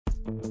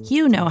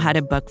You know how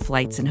to book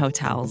flights and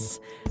hotels.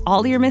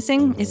 All you're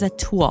missing is a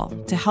tool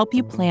to help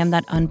you plan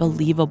that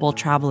unbelievable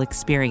travel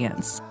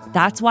experience.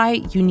 That's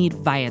why you need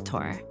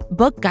Viator.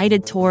 Book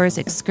guided tours,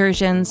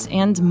 excursions,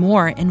 and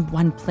more in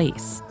one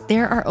place.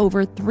 There are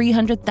over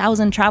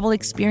 300,000 travel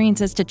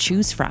experiences to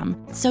choose from,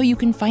 so you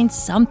can find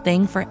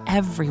something for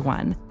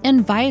everyone.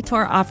 And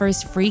Viator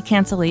offers free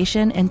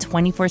cancellation and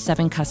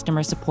 24/7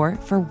 customer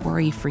support for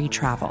worry-free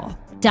travel.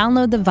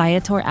 Download the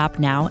Viator app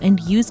now and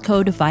use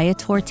code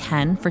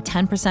Viator10 for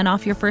 10%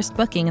 off your first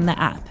booking in the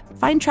app.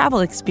 Find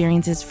travel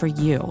experiences for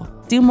you.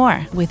 Do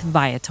more with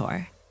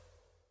Viator.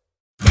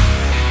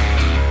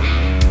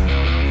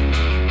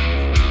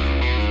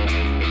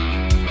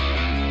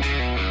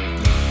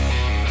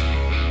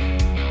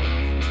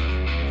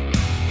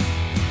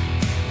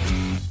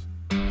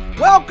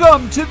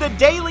 Welcome to the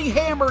Daily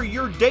Hammer,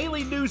 your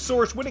daily news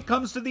source when it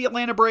comes to the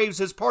Atlanta Braves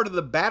as part of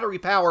the Battery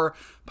Power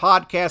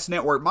Podcast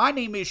Network. My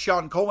name is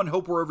Shawn Coleman.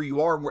 Hope wherever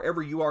you are and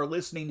wherever you are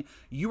listening,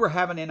 you are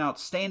having an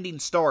outstanding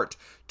start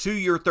to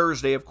your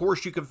Thursday. Of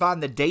course, you can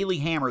find the Daily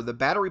Hammer, the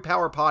Battery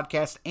Power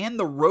Podcast, and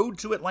the Road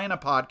to Atlanta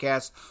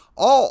Podcast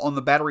all on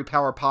the Battery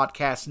Power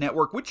Podcast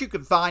Network, which you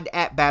can find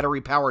at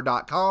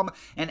batterypower.com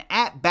and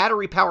at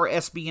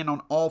BatteryPowerSBN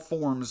on all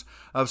forms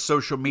of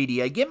social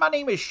media. Again, my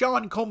name is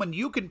Shawn Coleman.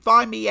 You can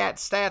find me at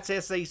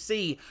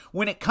StatsSAC.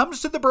 When it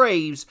comes to the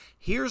Braves,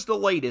 here's the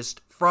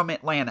latest from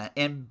Atlanta.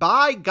 And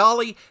by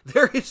golly,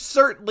 there is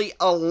certainly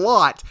a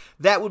lot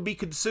that would be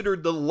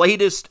considered the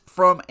latest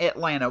from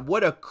Atlanta.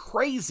 What a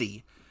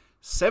crazy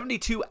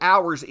 72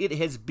 hours it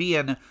has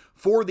been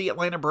for the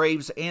Atlanta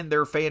Braves and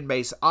their fan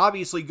base.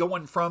 Obviously,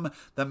 going from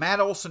the Matt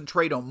Olson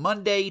trade on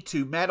Monday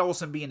to Matt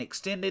Olson being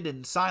extended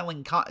and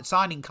signing Colin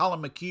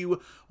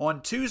McHugh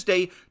on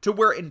Tuesday, to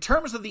where in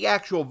terms of the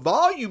actual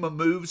volume of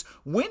moves,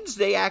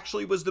 Wednesday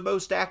actually was the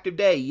most active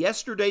day.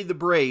 Yesterday, the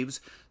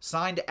Braves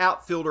signed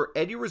outfielder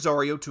Eddie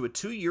Rosario to a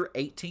 2-year,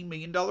 $18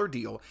 million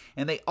deal,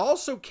 and they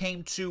also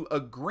came to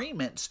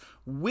agreements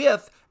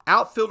with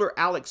outfielder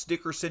Alex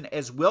Dickerson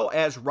as well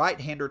as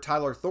right-hander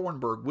Tyler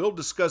Thornburg. We'll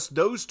discuss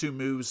those two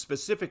moves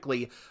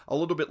specifically a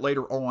little bit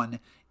later on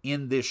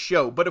in this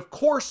show. But of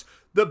course,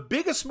 the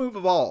biggest move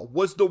of all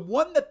was the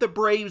one that the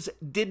Braves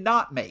did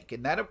not make,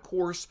 and that of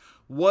course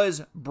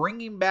was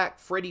bringing back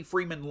Freddie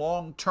Freeman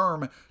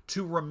long-term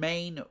to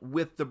remain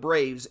with the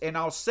Braves. And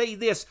I'll say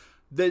this,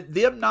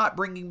 them not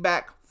bringing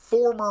back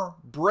former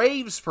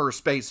Braves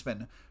first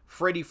baseman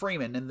Freddie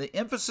Freeman, and the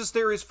emphasis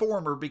there is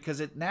former because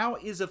it now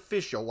is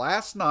official.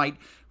 Last night,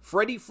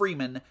 Freddie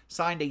Freeman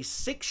signed a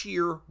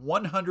 6-year,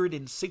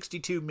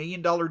 $162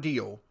 million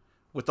deal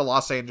with the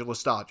Los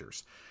Angeles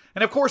Dodgers.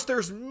 And of course,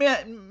 there's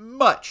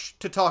much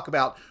to talk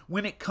about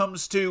when it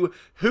comes to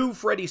who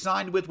Freddie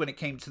signed with when it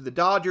came to the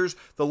Dodgers,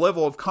 the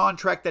level of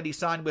contract that he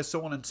signed with,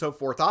 so on and so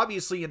forth.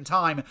 Obviously, in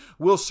time,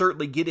 we'll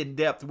certainly get in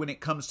depth when it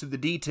comes to the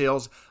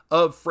details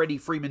of Freddie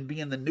Freeman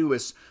being the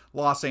newest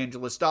Los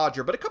Angeles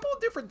Dodger. But a couple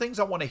of different things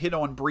I want to hit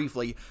on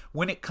briefly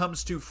when it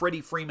comes to Freddie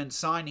Freeman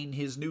signing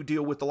his new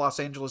deal with the Los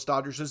Angeles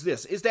Dodgers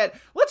is that,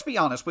 let's be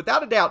honest,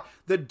 without a doubt,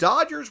 the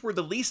Dodgers were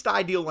the least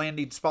ideal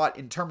landing spot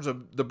in terms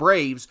of the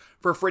Braves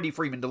for Freddie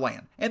Freeman to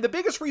land. And the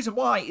biggest reason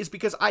why is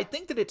because I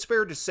think that it's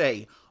fair to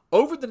say,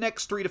 over the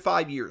next 3 to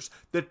 5 years,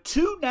 the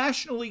two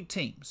National League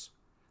teams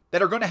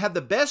that are going to have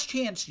the best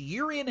chance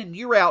year in and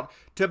year out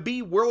to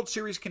be World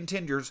Series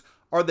contenders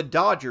are the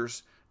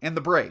Dodgers and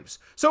the Braves.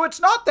 So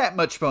it's not that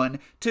much fun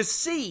to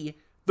see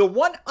the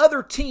one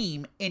other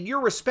team in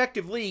your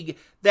respective league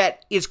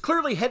that is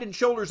clearly head and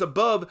shoulders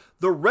above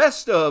the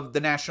rest of the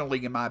National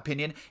League, in my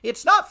opinion.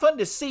 It's not fun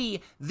to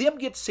see them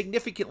get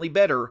significantly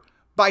better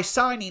by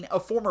signing a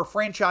former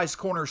franchise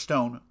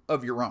cornerstone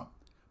of your own.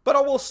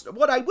 But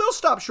what I will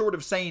stop short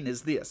of saying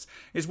is this,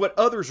 is what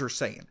others are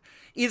saying,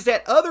 is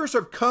that others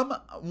have come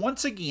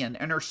once again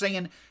and are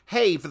saying,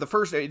 hey,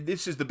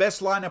 this is the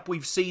best lineup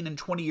we've seen in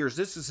 20 years.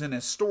 This is an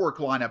historic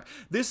lineup.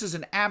 This is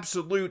an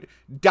absolute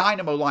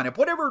dynamo lineup.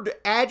 Whatever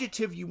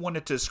adjective you want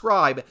to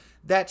describe,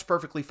 that's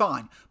perfectly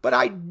fine. But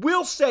I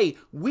will say,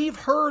 we've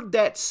heard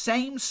that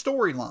same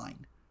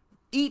storyline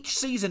each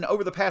season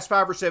over the past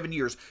 5 or 7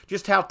 years,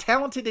 just how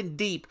talented and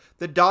deep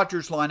the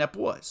Dodgers lineup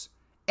was.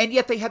 And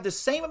yet they have the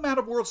same amount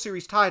of World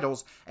Series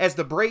titles as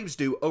the Braves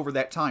do over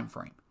that time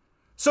frame.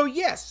 So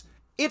yes,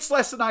 it's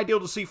less than ideal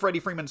to see Freddie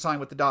Freeman sign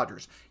with the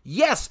Dodgers.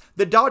 Yes,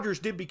 the Dodgers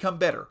did become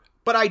better.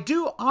 But I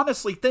do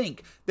honestly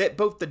think that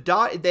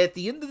that at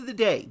the end of the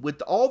day,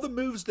 with all the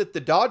moves that the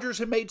Dodgers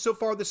have made so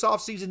far this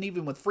offseason,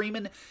 even with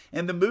Freeman,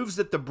 and the moves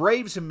that the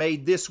Braves have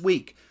made this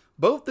week,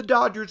 both the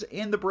Dodgers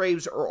and the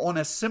Braves are on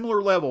a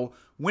similar level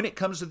when it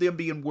comes to them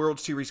being World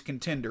Series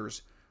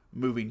contenders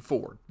moving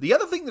forward. The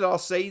other thing that I'll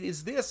say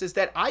is this, is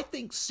that I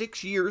think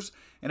 6 years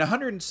and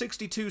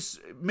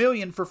 $162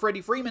 million for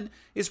Freddie Freeman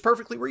is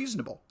perfectly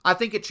reasonable. I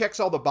think it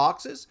checks all the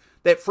boxes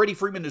that Freddie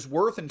Freeman is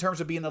worth in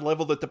terms of being the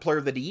level that the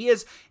player that he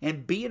is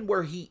and being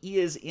where he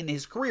is in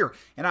his career.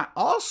 And I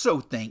also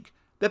think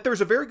that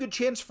there's a very good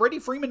chance Freddie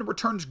Freeman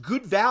returns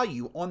good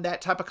value on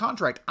that type of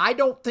contract. I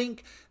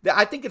think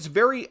it's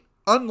very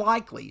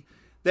unlikely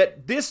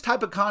that this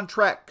type of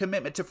contract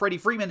commitment to Freddie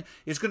Freeman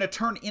is going to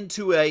turn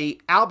into a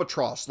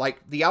albatross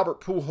like the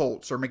Albert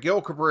Pujols or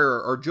Miguel Cabrera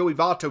or Joey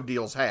Votto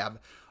deals have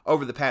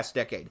over the past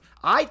decade.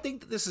 I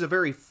think that this is a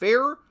very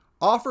fair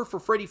offer for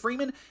Freddie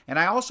Freeman, and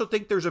I also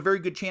think there's a very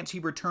good chance he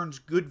returns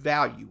good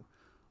value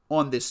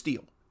on this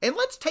deal. And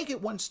let's take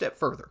it one step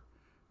further.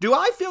 Do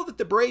I feel that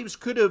the Braves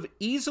could have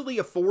easily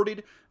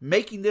afforded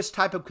making this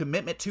type of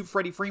commitment to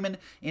Freddie Freeman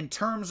in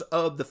terms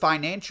of the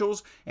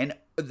financials and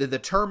the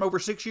term over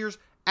 6 years?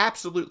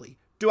 Absolutely.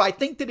 Do I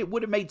think that it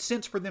would have made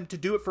sense for them to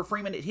do it for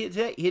Freeman at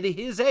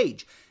his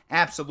age?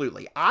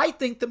 Absolutely. I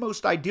think the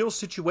most ideal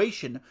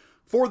situation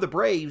for the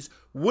Braves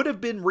would have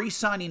been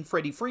re-signing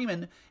Freddie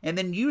Freeman and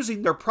then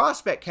using their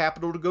prospect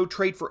capital to go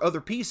trade for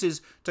other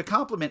pieces to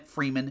complement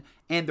Freeman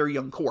and their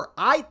young core.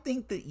 I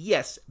think that,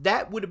 yes,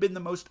 that would have been the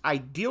most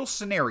ideal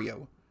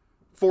scenario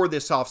for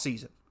this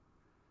offseason.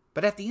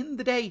 But at the end of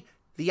the day,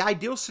 the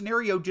ideal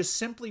scenario just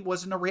simply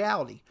wasn't a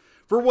reality.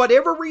 For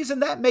whatever reason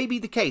that may be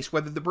the case,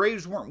 whether the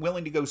Braves weren't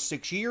willing to go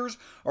 6 years,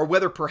 or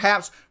whether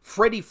perhaps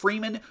Freddie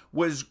Freeman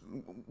was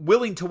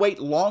willing to wait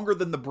longer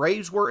than the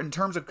Braves were in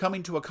terms of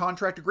coming to a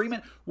contract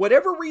agreement,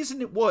 whatever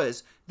reason it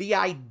was, the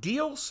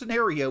ideal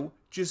scenario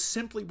just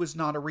simply was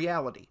not a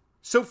reality.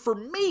 So for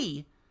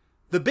me,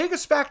 the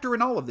biggest factor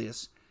in all of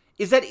this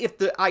is that if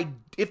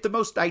the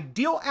most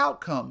ideal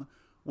outcome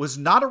was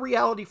not a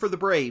reality for the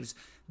Braves,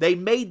 they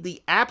made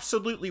the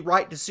absolutely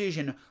right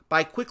decision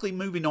by quickly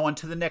moving on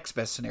to the next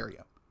best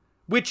scenario.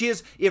 Which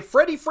is, if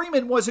Freddie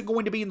Freeman wasn't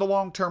going to be in the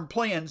long-term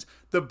plans,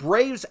 the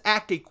Braves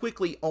acted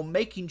quickly on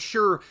making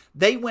sure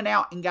they went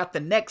out and got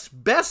the next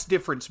best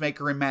difference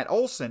maker in Matt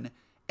Olson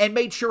and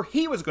made sure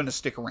he was going to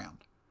stick around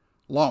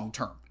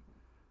long-term.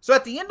 So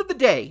at the end of the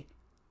day,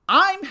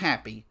 I'm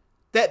happy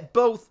that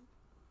both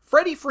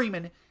Freddie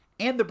Freeman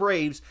and the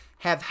Braves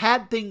have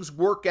had things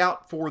work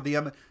out for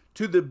them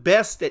to the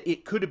best that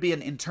it could have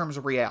been in terms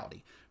of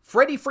reality.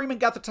 Freddie Freeman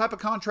got the type of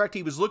contract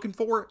he was looking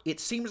for. It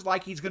seems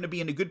like he's going to be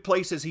in a good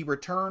place as he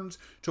returns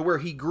to where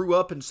he grew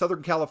up in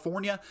Southern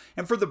California.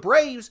 And for the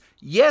Braves,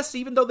 yes,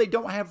 even though they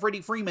don't have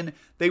Freddie Freeman,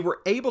 they were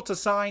able to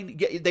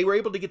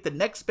get the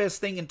next best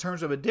thing in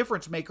terms of a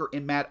difference maker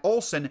in Matt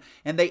Olson,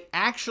 and they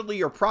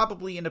actually are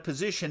probably in a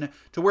position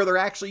to where they're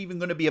actually even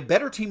going to be a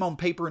better team on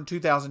paper in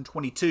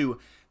 2022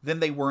 than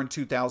they were in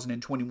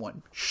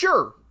 2021.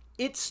 Sure,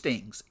 it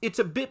stings. It's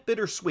a bit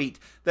bittersweet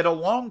that a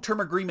long-term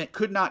agreement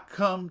could not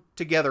come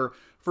together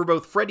for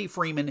both Freddie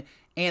Freeman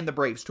and the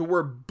Braves, to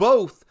where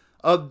both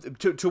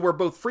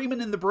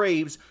Freeman and the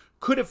Braves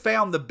could have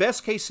found the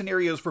best case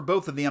scenarios for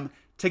both of them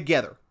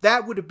together.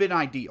 That would have been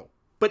ideal.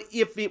 But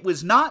if it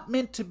was not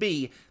meant to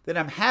be, then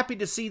I'm happy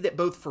to see that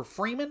both for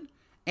Freeman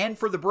and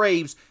for the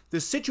Braves,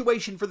 the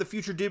situation for the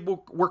future did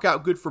work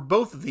out good for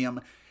both of them.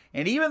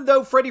 And even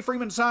though Freddie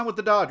Freeman signed with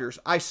the Dodgers,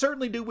 I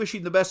certainly do wish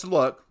him the best of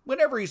luck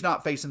whenever he's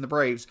not facing the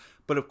Braves.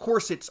 But of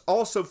course, it's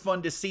also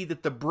fun to see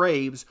that the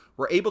Braves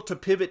were able to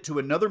pivot to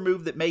another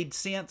move that made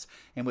sense.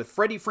 And with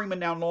Freddie Freeman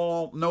now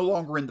no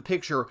longer in the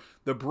picture,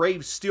 the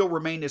Braves still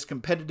remain as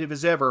competitive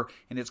as ever.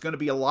 And it's going to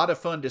be a lot of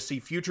fun to see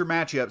future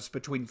matchups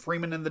between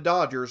Freeman and the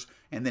Dodgers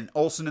and then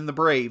Olson and the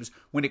Braves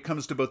when it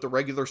comes to both the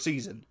regular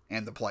season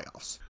and the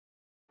playoffs.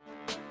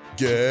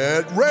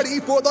 Get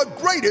ready for the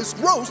greatest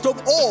roast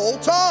of all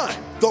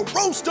time, the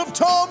Roast of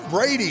Tom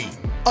Brady,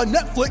 a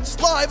Netflix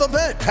live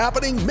event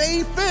happening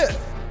May 5th.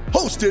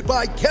 Hosted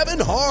by Kevin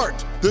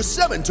Hart, the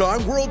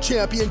 7-time world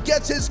champion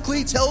gets his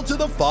cleats held to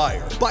the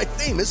fire by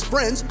famous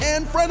friends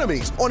and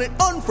frenemies on an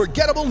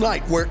unforgettable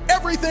night where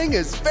everything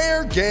is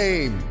fair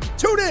game.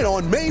 Tune in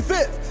on May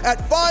 5th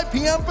at 5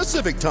 p.m.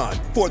 Pacific time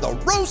for the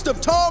Roast of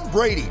Tom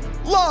Brady,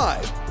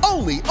 live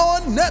only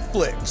on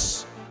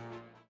Netflix.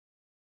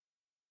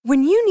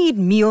 When you need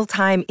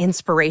mealtime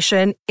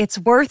inspiration, it's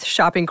worth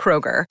shopping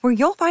Kroger, where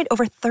you'll find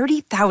over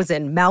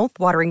 30,000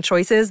 mouth-watering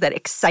choices that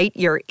excite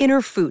your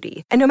inner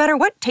foodie. And no matter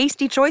what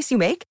tasty choice you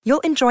make,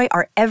 you'll enjoy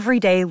our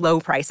everyday low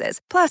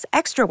prices, plus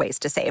extra ways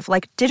to save,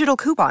 like digital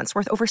coupons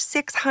worth over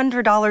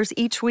 $600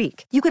 each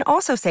week. You can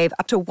also save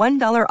up to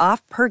 $1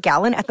 off per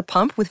gallon at the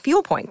pump with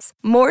fuel points.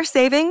 More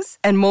savings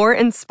and more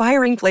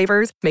inspiring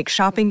flavors make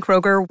shopping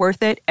Kroger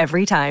worth it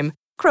every time.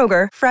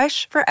 Kroger,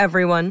 fresh for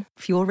everyone.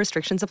 Fuel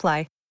restrictions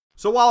apply.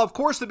 So while, of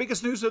course, the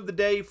biggest news of the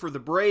day for the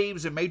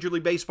Braves and Major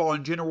League Baseball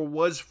in general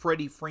was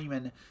Freddie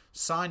Freeman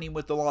signing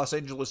with the Los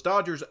Angeles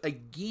Dodgers,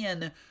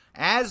 again,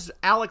 as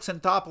Alex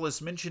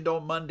Anthopoulos mentioned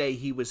on Monday,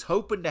 he was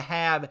hoping to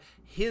have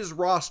his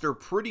roster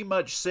pretty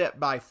much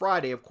set by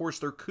Friday. Of course,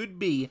 there could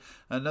be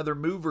another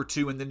move or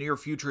two in the near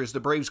future as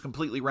the Braves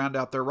completely round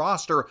out their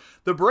roster.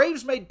 The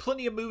Braves made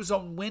plenty of moves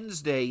on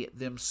Wednesday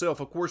themselves.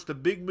 Of course, the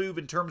big move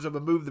in terms of a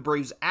move the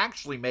Braves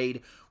actually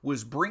made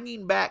was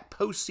bringing back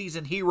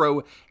postseason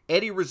hero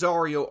Eddie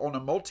Rosario on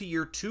a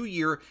multi-year,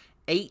 2-year,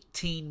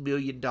 $18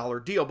 million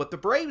deal. But the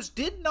Braves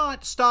did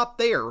not stop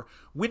there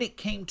when it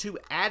came to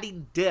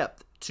adding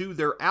depth to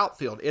their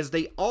outfield, as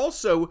they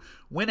also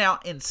went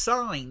out and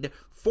signed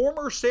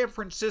former San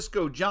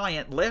Francisco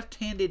Giant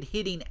left-handed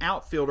hitting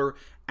outfielder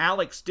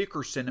Alex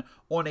Dickerson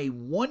on a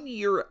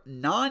 1-year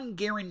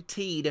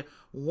non-guaranteed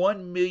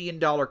 $1 million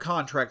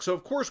contract. So,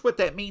 of course, what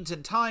that means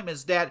in time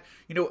is that,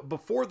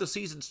 before the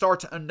season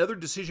starts, another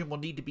decision will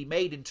need to be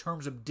made in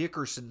terms of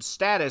Dickerson's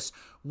status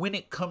when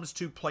it comes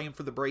to playing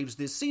for the Braves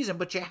this season.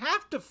 But you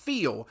have to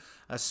feel,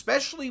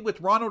 especially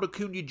with Ronald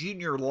Acuna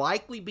Jr.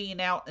 likely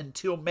being out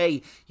until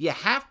May, you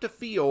have to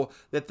feel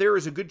that there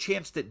is a good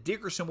chance that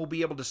Dickerson will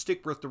be able to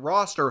stick with the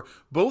roster,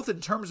 both in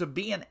terms of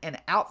being an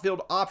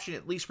outfield option,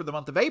 at least for the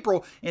month of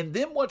April, and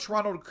then once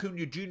Ronald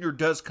Acuna Jr.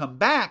 does come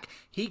back,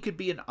 he could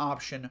be an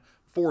option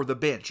for the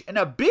bench. And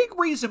a big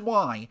reason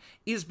why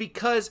is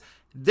because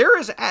there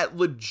is a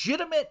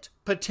legitimate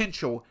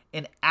potential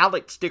in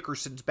Alex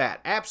Dickerson's bat.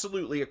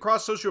 Absolutely.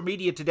 Across social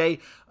media today,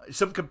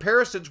 some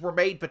comparisons were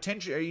made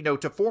potentially,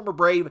 to former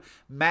Brave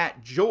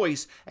Matt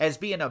Joyce as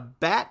being a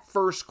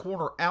bat-first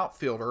corner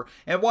outfielder.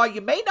 And while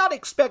you may not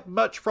expect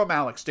much from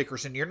Alex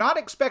Dickerson, you're not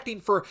expecting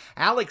for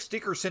Alex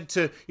Dickerson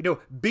to,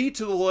 be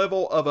to the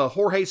level of a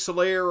Jorge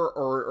Soler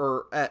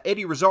or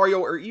Eddie Rosario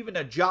or even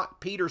a Jock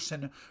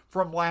Peterson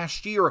from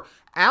last year,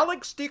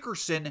 Alex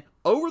Dickerson,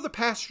 over the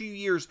past few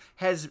years,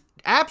 has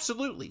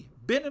absolutely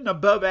been an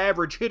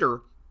above-average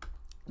hitter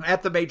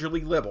at the major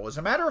league level. As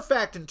a matter of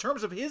fact, in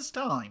terms of his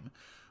time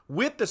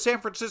with the San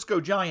Francisco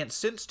Giants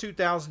since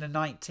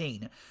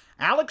 2019,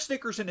 Alex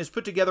Dickerson has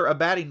put together a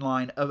batting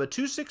line of a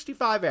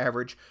 .265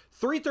 average,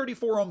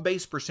 .334 on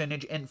base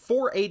percentage, and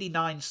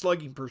 .489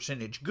 slugging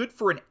percentage, good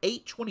for an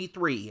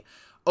 .823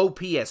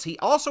 OPS. He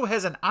also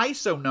has an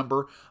ISO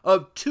number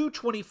of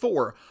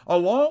 224,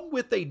 along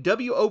with a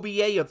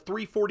WOBA of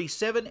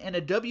 347 and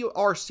a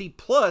WRC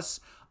plus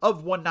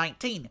of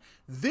 119.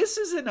 This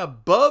is an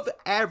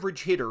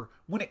above-average hitter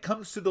when it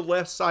comes to the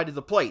left side of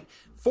the plate.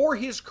 For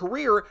his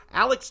career,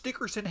 Alex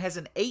Dickerson has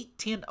an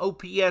 .810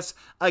 OPS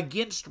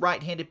against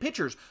right-handed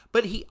pitchers,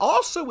 but he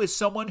also is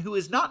someone who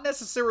is not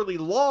necessarily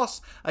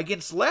lost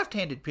against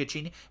left-handed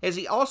pitching, as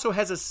he also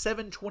has a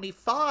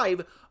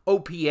 .725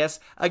 OPS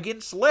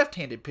against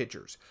left-handed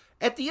pitchers.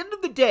 At the end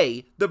of the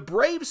day, the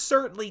Braves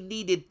certainly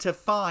needed to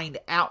find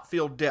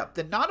outfield depth,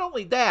 and not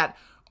only that,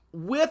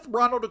 with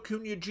Ronald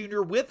Acuna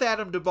Jr., with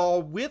Adam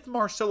Duvall, with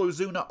Marcell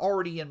Ozuna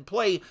already in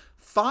play,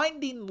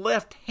 finding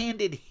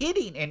left-handed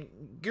hitting, and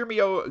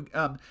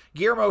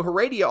Guillermo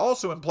Heredia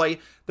also in play,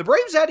 the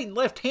Braves adding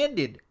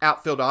left-handed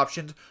outfield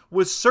options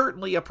was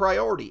certainly a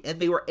priority, and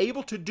they were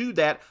able to do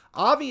that.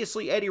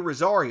 Obviously, Eddie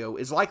Rosario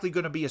is likely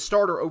going to be a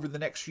starter over the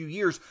next few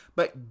years,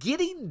 but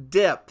getting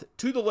depth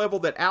to the level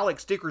that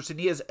Alex Dickerson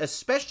is,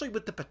 especially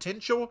with the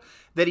potential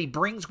that he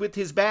brings with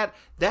his bat,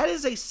 that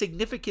is a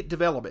significant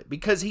development,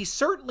 because he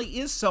certainly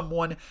is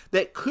someone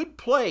that could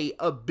play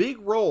a big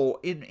role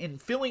in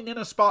filling in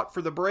a spot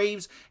for the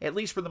Braves, at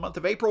least for the month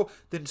of April,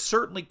 then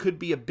certainly could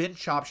be a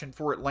bench option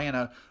for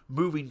Atlanta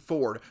moving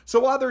forward. So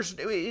while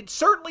it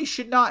certainly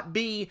should not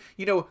be,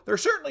 there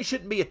certainly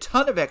shouldn't be a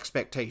ton of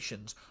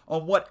expectations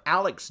on what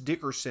Alex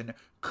Dickerson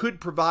could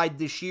provide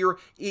this year,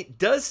 it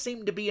does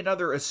seem to be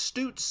another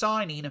astute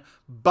signing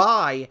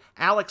by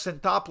Alex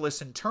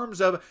Anthopoulos in terms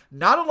of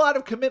not a lot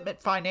of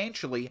commitment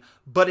financially,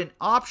 but an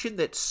option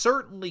that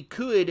certainly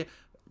could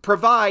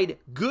provide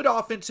good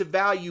offensive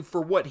value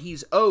for what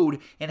he's owed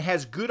and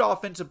has good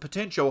offensive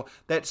potential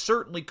that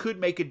certainly could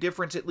make a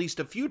difference at least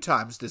a few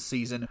times this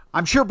season.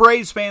 I'm sure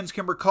Braves fans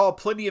can recall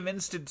plenty of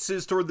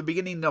instances toward the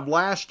beginning of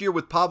last year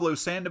with Pablo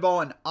Sandoval,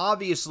 and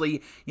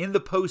obviously in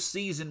the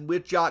postseason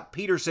with Jock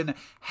Peterson.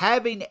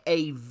 Having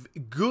a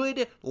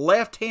good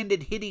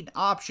left-handed hitting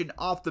option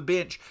off the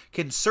bench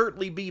can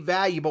certainly be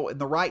valuable in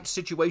the right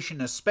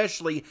situation,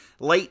 especially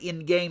late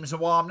in games.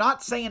 And while I'm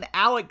not saying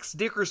Alex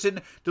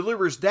Dickerson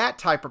delivers that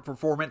type of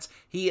performance,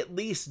 he at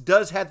least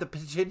does have the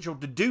potential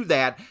to do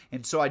that,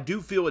 and so I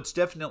do feel it's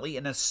definitely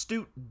an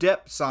astute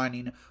depth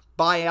signing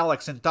by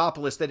Alex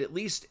Anthopoulos that at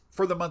least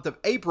for the month of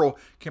April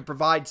can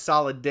provide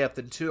solid depth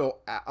until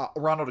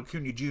Ronald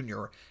Acuna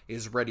Jr.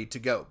 is ready to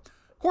go.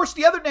 Of course,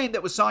 the other name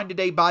that was signed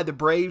today by the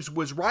Braves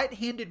was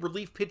right-handed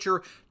relief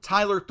pitcher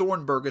Tyler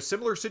Thornburg. A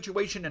similar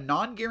situation, a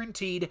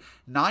non-guaranteed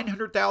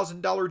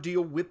 $900,000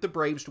 deal with the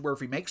Braves, to where if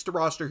he makes the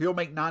roster, he'll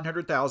make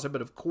 $900,000.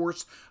 But of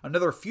course,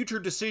 another future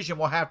decision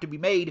will have to be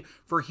made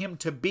for him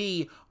to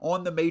be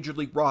on the Major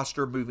League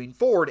roster moving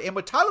forward. And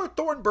with Tyler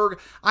Thornburg,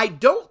 I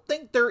don't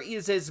think there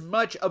is as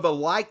much of a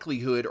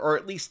likelihood, or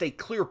at least a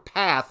clear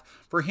path,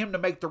 for him to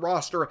make the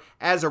roster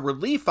as a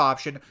relief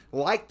option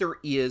like there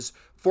is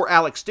for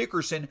Alex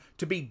Dickerson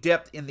to be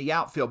depth in the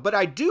outfield. But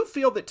I do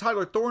feel that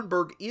Tyler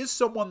Thornburg is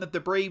someone that the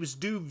Braves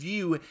do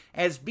view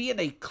as being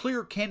a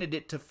clear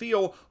candidate to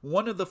fill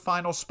one of the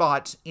final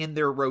spots in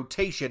their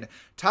rotation.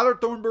 Tyler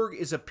Thornburg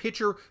is a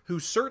pitcher who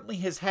certainly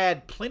has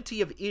had plenty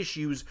of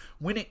issues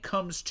when it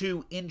comes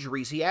to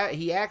injuries. He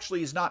actually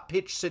has not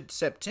pitched since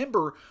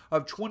September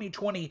of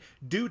 2020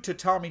 due to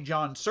Tommy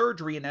John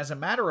surgery, and as a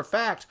matter of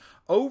fact,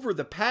 over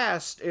the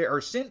past, or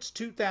since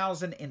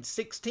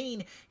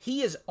 2016,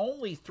 he's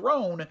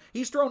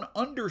thrown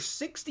under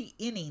 60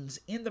 innings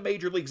in the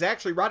major leagues,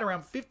 actually right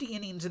around 50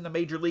 innings in the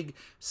major league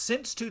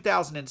since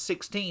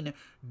 2016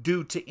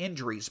 due to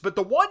injuries. But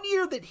the one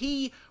year that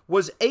he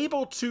was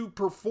able to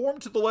perform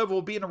to the level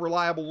of being a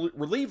reliable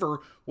reliever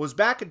was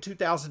back in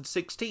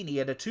 2016. He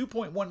had a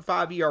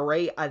 2.15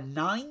 ERA, a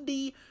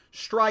 90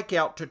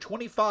 strikeout to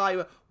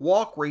 25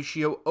 walk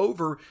ratio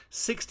over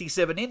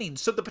 67 innings.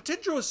 So the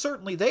potential is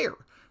certainly there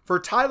for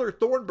Tyler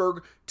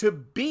Thornburg to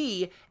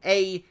be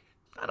I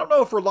don't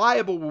know if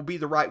reliable will be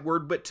the right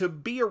word, but to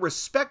be a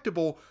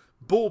respectable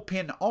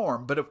bullpen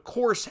arm. But of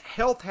course,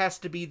 health has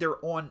to be there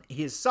on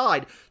his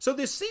side. So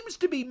this seems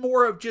to be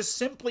more of just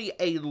simply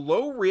a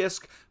low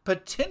risk,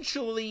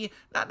 potentially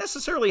not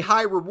necessarily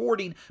high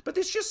rewarding, but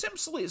this just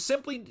simply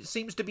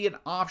seems to be an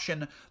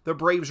option the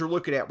Braves are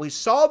looking at. We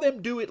saw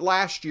them do it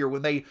last year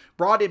when they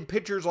brought in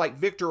pitchers like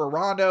Victor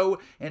Arano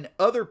and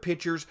other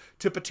pitchers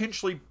to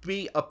potentially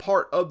be a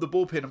part of the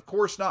bullpen. Of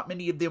course, not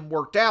many of them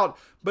worked out,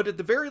 but at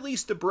the very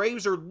least, the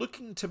Braves are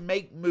looking to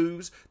make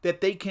moves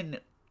that they can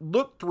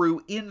look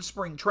through in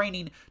spring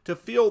training to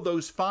fill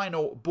those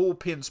final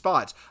bullpen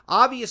spots.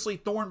 Obviously,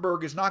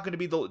 Thornburg is not going to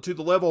be to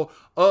the level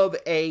of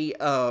a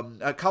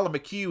Colin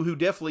McHugh, who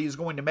definitely is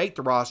going to make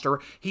the roster.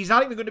 He's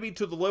not even going to be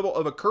to the level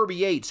of a Kirby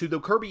Yates, who though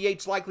Kirby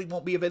Yates likely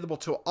won't be available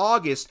till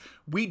August,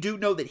 we do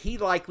know that he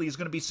likely is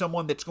going to be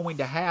someone that's going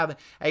to have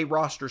a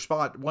roster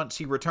spot once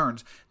he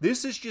returns.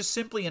 This is just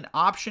simply an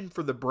option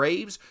for the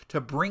Braves to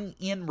bring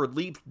in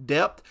relief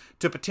depth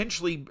to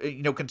potentially,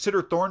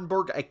 consider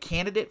Thornburg a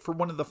candidate for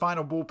one of the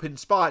final bullpen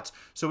spots.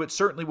 So it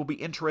certainly will be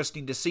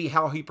interesting to see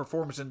how he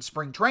performs in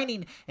spring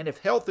training, and if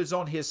health is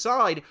on his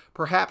side,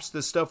 perhaps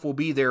the stuff will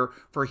be there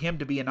for him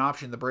to be an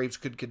option the Braves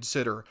could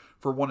consider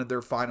for one of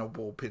their final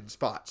bullpen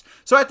spots.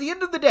 So at the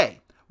end of the day,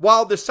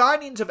 while the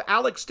signings of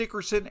Alex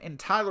Dickerson and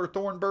Tyler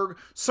Thornburg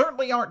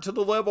certainly aren't to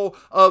the level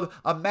of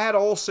a Matt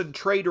Olson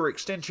trade or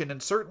extension,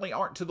 and certainly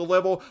aren't to the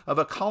level of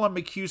a Colin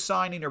McHugh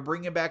signing or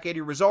bringing back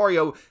Eddie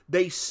Rosario,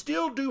 they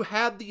still do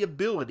have the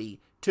ability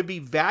to be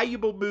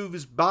valuable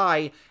moves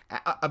by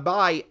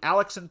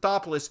Alex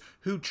Anthopoulos,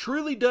 who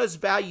truly does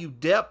value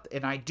depth.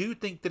 And I do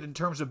think that in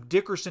terms of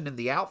Dickerson in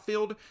the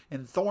outfield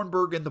and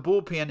Thornburg in the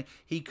bullpen,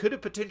 he could have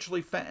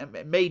potentially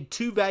made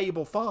two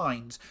valuable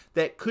finds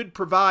that could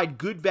provide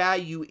good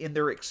value in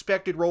their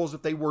expected roles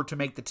if they were to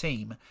make the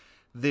team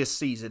this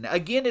season.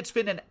 Again, it's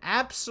been an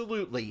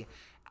absolutely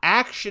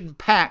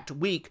action-packed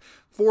week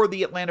for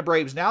the Atlanta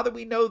Braves. Now that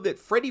we know that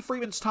Freddie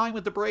Freeman's time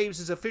with the Braves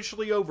is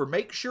officially over,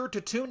 make sure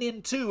to tune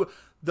in to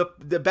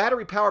the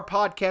Battery Power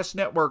Podcast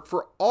Network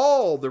for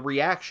all the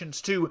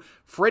reactions to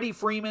Freddie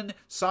Freeman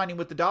signing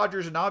with the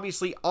Dodgers and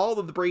obviously all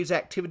of the Braves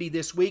activity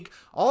this week.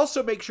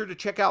 Also, make sure to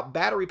check out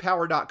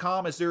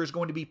batterypower.com, as there is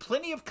going to be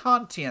plenty of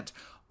content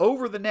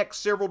over the next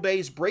several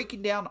days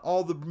breaking down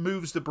all the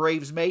moves the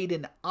Braves made,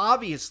 and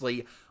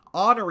obviously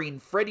honoring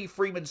Freddie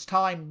Freeman's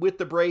time with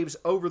the Braves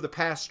over the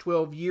past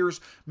 12 years.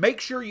 Make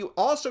sure you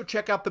also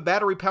check out the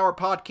Battery Power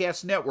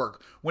Podcast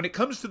Network. When it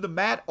comes to the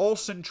Matt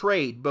Olson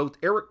trade, both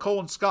Eric Cole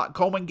and Scott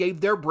Coleman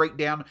gave their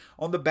breakdown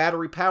on the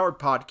Battery Powered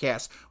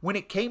podcast. When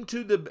it came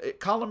to the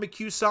Colin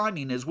McHugh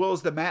signing, as well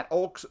as the Matt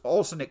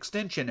Olson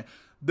extension,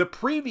 the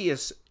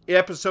previous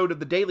episode of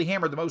the Daily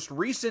Hammer, the most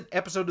recent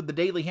episode of the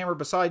Daily Hammer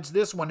besides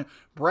this one,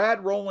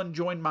 Brad Rowland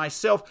joined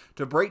myself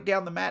to break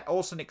down the Matt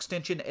Olson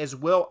extension as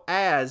well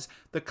as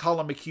the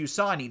Colin McHugh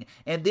signing.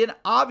 And then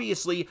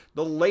obviously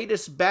the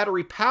latest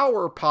Battery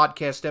Power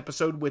podcast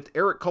episode with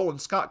Eric Cole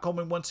and Scott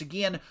Coleman once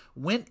again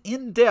went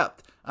in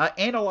depth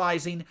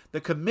analyzing the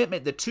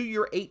commitment, the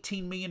 2-year,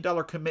 $18 million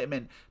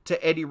commitment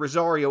to Eddie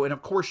Rosario. And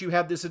of course, you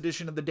have this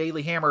edition of the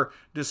Daily Hammer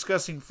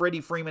discussing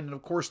Freddie Freeman and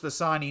of course the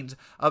signings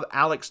of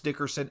Alex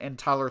Dickerson and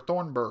Tyler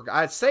Thornburg.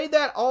 I say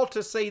that all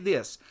to say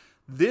this.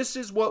 This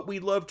is what we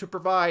love to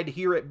provide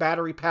here at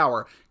Battery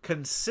Power.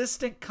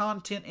 Consistent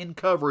content and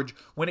coverage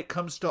when it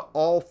comes to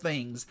all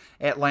things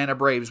Atlanta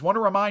Braves. Want to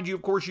remind you,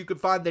 of course, you can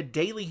find the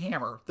Daily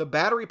Hammer, the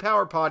Battery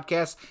Power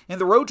Podcast,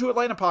 and the Road to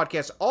Atlanta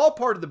Podcast, all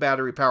part of the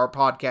Battery Power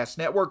Podcast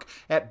Network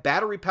at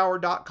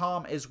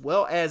batterypower.com, as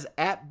well as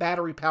at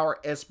Battery Power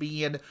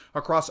SBN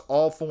across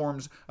all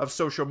forms of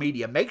social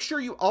media. Make sure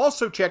you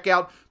also check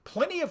out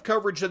plenty of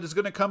coverage that is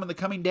going to come in the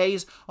coming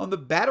days on the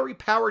Battery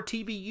Power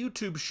TV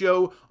YouTube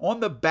show on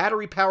the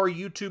Battery Power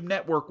YouTube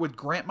network with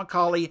Grant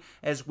McCauley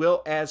as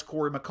well as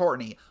Corey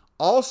McCartney.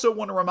 Also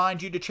want to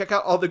remind you to check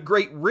out all the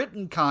great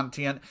written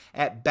content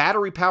at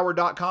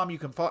batterypower.com. You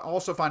can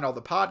also find all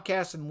the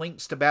podcasts and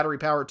links to Battery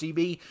Power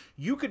TV.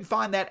 You can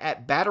find that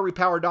at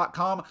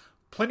batterypower.com.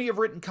 Plenty of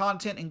written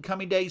content in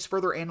coming days,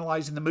 further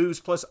analyzing the moves,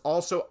 plus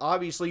also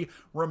obviously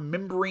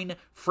remembering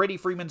Freddie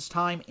Freeman's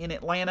time in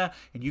Atlanta.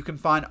 And you can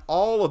find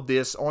all of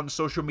this on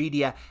social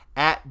media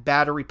at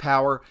Battery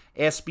Power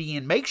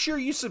SBN. Make sure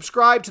you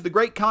subscribe to the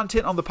great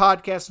content on the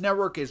podcast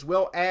network as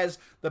well as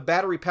the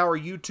Battery Power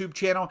YouTube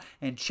channel,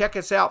 and check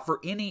us out for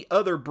any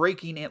other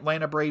breaking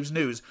Atlanta Braves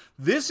news.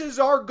 This is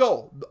our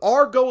goal.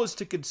 Our goal is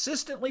to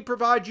consistently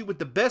provide you with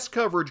the best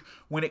coverage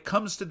when it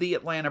comes to the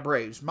Atlanta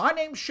Braves. My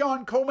name's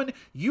Shawn Coleman.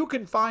 You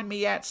can find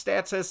me at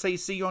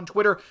StatsSAC on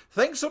Twitter.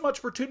 Thanks so much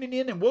for tuning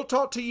in, and we'll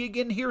talk to you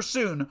again here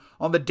soon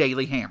on the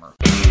Daily Hammer.